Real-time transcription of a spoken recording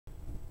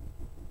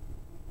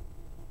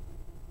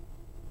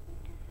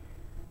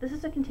This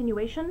is a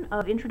continuation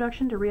of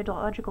Introduction to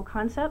Rheological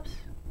Concepts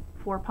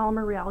for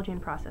Polymer Rheology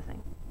and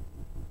Processing.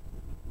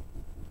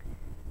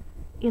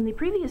 In the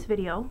previous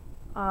video,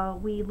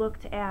 we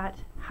looked at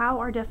how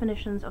our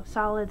definitions of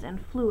solids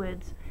and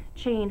fluids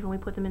change when we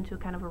put them into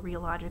kind of a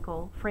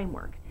rheological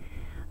framework.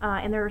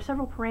 And there are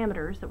several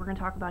parameters that we're going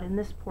to talk about in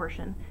this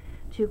portion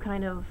to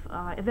kind of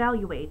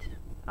evaluate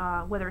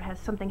whether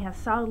something has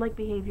solid-like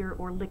behavior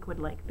or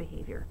liquid-like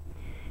behavior.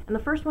 And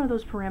the first one of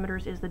those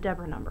parameters is the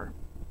Deborah number.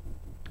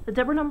 The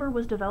Deborah number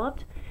was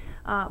developed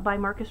by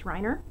Marcus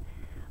Reiner.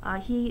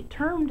 He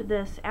termed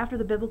this after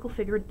the biblical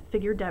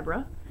figure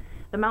Deborah.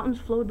 The mountains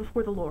flowed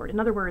before the Lord. In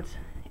other words,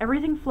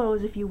 everything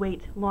flows if you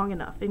wait long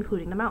enough,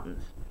 including the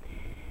mountains.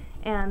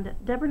 And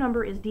Deborah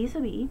number is d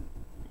sub e,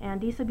 and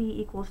d sub e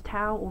equals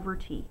tau over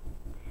t.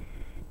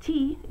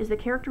 T is the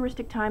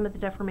characteristic time of the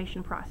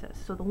deformation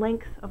process, so the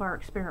length of our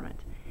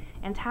experiment.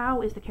 And tau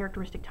is the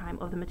characteristic time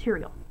of the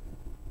material.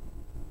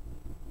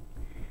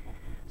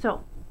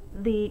 So,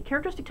 the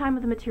characteristic time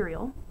of the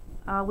material,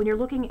 when you're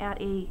looking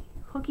at a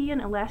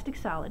Hookean elastic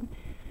solid,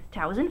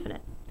 tau is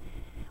infinite.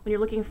 When you're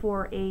looking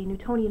for a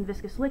Newtonian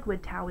viscous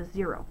liquid, tau is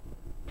 0.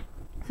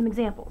 Some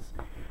examples.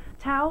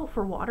 Tau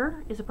for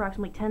water is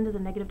approximately 10 to the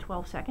negative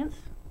 12 seconds.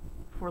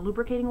 For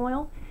lubricating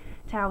oil,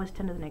 tau is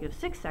 10 to the negative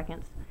 6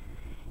 seconds.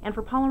 And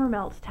for polymer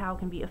melts, tau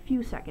can be a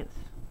few seconds.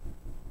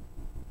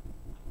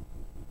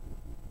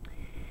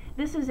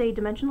 This is a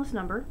dimensionless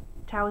number.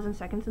 Tau is in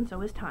seconds and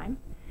so is time.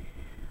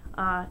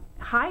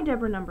 High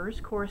Deborah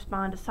numbers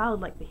correspond to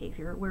solid-like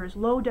behavior, whereas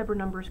low Deborah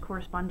numbers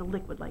correspond to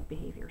liquid-like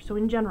behavior. So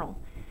in general,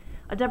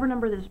 a Deborah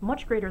number that is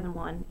much greater than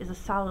 1 is a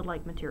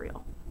solid-like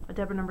material. A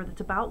Deborah number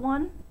that's about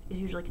 1 is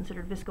usually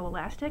considered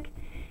viscoelastic,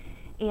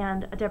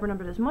 and a Deborah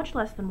number that's much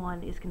less than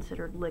 1 is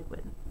considered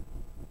liquid.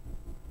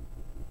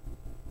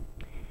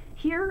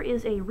 Here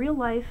is a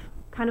real-life,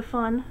 kind of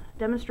fun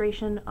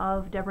demonstration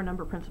of Deborah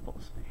number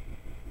principles.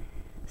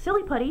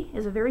 Silly putty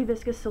is a very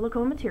viscous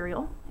silicone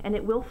material, and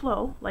it will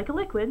flow like a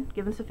liquid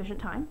given sufficient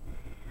time,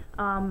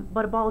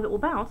 but a ball of it will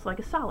bounce like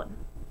a solid.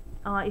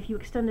 If you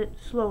extend it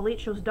slowly, it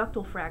shows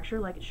ductile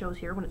fracture like it shows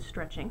here when it's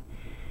stretching,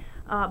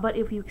 but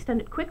if you extend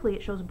it quickly,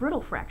 it shows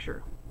brittle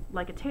fracture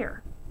like a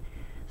tear.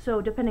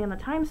 So depending on the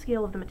time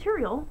scale of the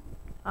material,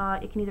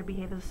 it can either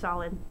behave as a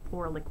solid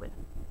or a liquid.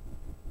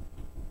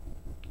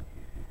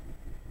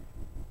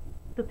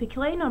 The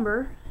Péclet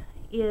number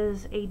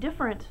is a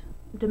different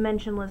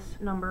dimensionless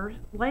number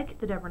like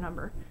the Deborah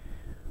number,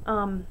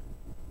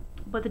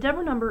 but the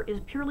Deborah number is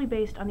purely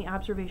based on the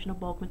observation of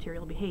bulk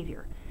material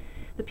behavior.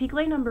 The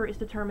Péclet number is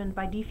determined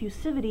by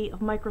diffusivity of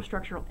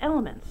microstructural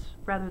elements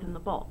rather than the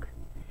bulk.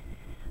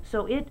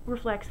 So it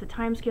reflects the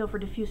time scale for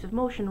diffusive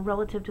motion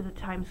relative to the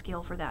time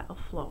scale for that of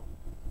flow.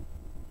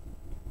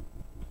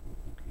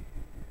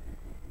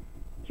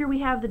 Here we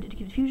have the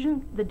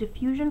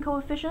diffusion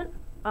coefficient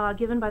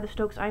given by the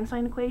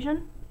Stokes-Einstein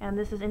equation, and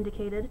this is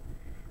indicated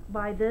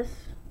by this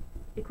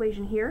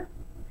equation here,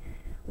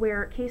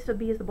 where K sub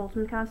B is the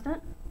Boltzmann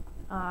constant,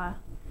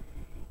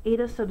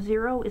 eta sub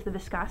 0 is the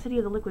viscosity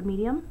of the liquid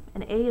medium,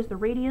 and A is the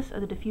radius of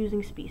the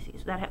diffusing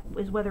species. That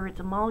is whether it's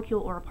a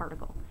molecule or a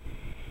particle.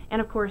 And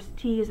of course,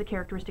 T is the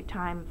characteristic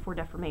time for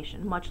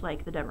deformation, much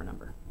like the Deborah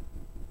number.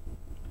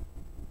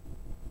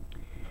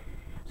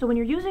 So when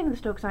you're using the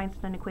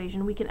Stokes-Einstein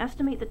equation, we can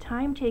estimate the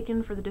time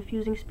taken for the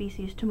diffusing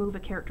species to move a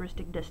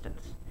characteristic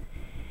distance.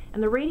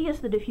 And the radius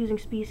of the diffusing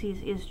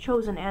species is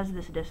chosen as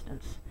this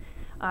distance,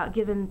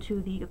 given to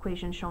the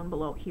equation shown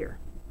below here.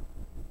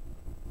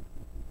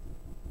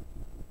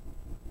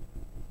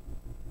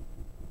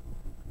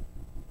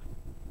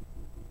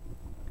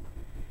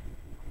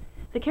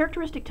 The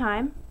characteristic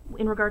time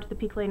in regard to the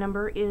Péclet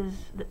number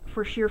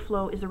for shear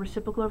flow is the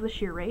reciprocal of the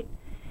shear rate,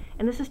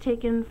 and this is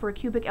taken for a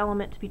cubic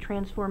element to be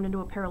transformed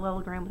into a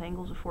parallelogram with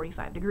angles of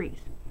 45 degrees.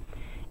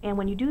 And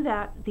when you do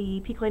that,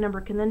 the Péclet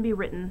number can then be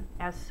written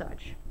as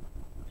such,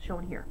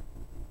 shown here.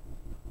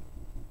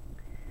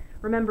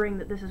 Remembering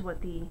that this is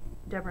what the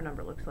Deborah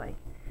number looks like.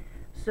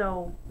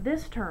 So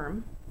this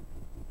term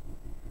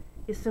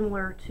is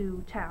similar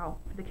to tau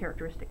for the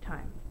characteristic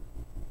time.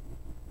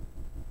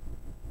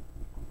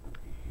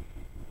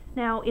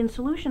 Now, in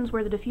solutions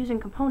where the diffusing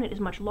component is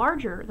much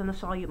larger than the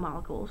solute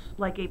molecules,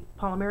 like a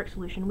polymeric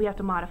solution, we have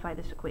to modify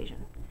this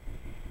equation.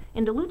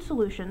 In dilute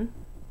solution,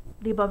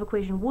 the above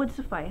equation would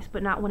suffice,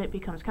 but not when it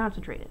becomes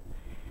concentrated.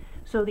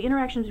 So the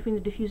interactions between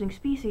the diffusing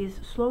species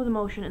slow the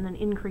motion and then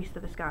increase the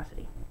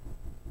viscosity.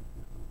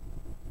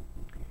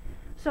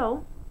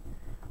 So,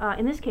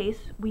 in this case,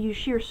 we use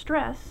shear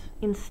stress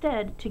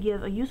instead to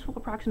give a useful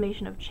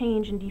approximation of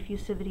change in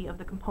diffusivity of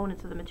the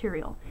components of the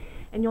material.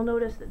 And you'll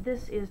notice that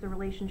this is the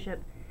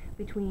relationship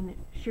between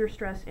shear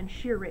stress and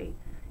shear rate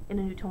in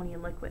a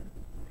Newtonian liquid.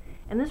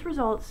 And this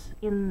results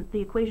in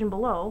the equation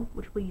below,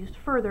 which we used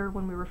further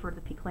when we refer to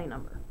the Péclet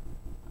number,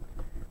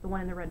 the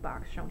one in the red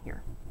box shown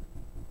here.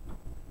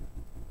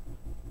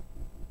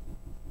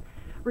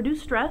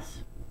 Reduced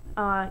stress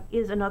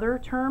is another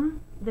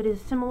term that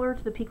is similar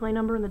to the Péclet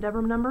number and the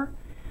Deborah number.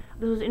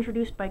 This was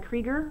introduced by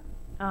Krieger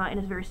and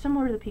is very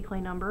similar to the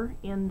Péclet number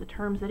in the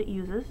terms that it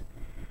uses.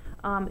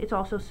 It's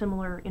also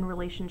similar in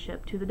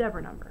relationship to the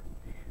Deborah number.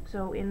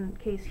 So in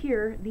case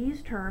here,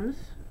 these terms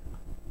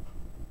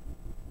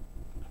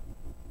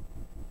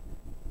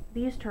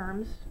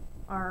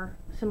are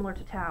similar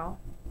to tau,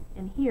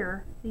 and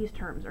here, these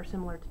terms are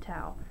similar to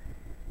tau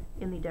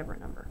in the Deborah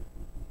number.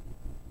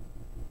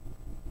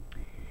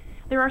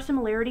 There are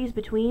similarities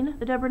between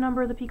the Deborah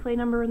number, the Péclet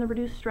number, and the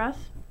reduced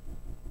stress.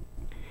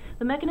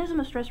 The mechanism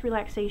of stress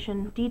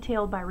relaxation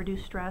detailed by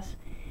reduced stress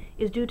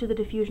is due to the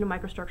diffusion of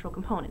microstructural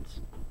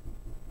components,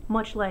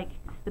 much like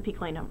the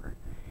Péclet number.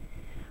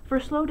 For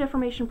a slow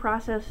deformation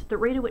process, the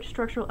rate at which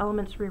structural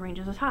elements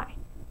rearranges is high,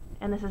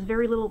 and this has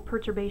very little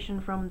perturbation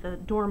from the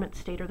dormant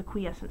state or the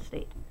quiescent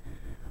state.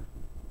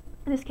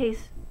 In this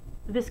case,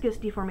 viscous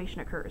deformation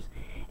occurs,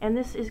 and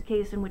this is a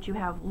case in which you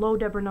have low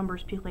Deborah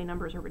numbers, Péclet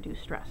numbers, or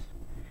reduced stress.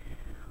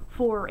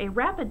 For a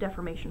rapid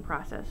deformation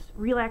process,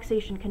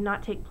 relaxation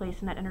cannot take place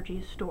and that energy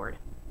is stored.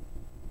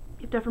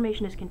 If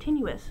deformation is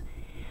continuous,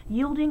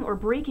 yielding or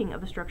breaking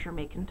of the structure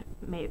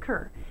may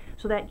occur,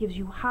 so that gives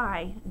you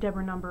high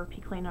Deborah number,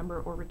 Péclet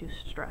number, or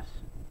reduced stress.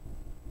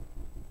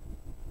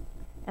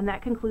 And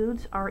that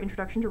concludes our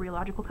introduction to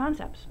rheological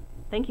concepts.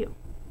 Thank you.